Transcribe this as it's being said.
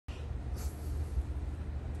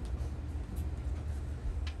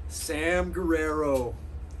Sam Guerrero.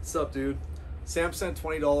 What's up, dude? Sam sent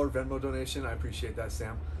 $20 Venmo donation. I appreciate that,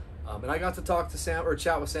 Sam. And I got to talk to Sam, or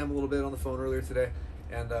chat with Sam a little bit on the phone earlier today.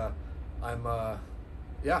 And I'm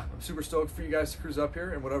super stoked for you guys to cruise up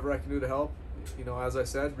here, and whatever I can do to help. You know, as I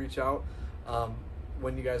said, reach out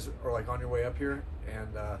when you guys are like on your way up here,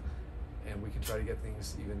 and we can try to get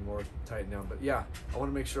things even more tightened down. But yeah, I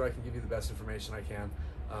want to make sure I can give you the best information I can.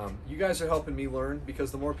 You guys are helping me learn,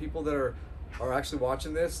 because the more people that are actually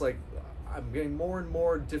watching this, like, I'm getting more and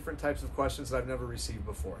more different types of questions that I've never received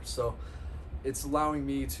before. So it's allowing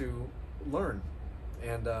me to learn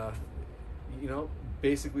and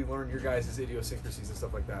basically learn your guys' idiosyncrasies and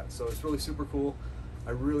stuff like that. So it's really super cool.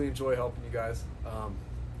 I really enjoy helping you guys.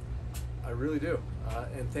 I really do.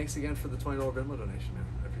 And thanks again for the $20 Venmo donation, man.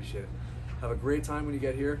 I appreciate it. Have a great time when you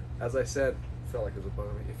get here. As I said, felt like it was a bug.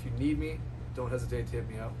 If you need me, don't hesitate to hit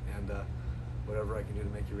me up, and whatever I can do to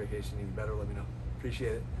make your vacation even better, let me know.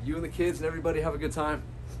 Appreciate it. You and the kids and everybody have a good time.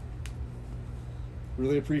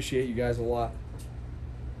 Really appreciate you guys a lot.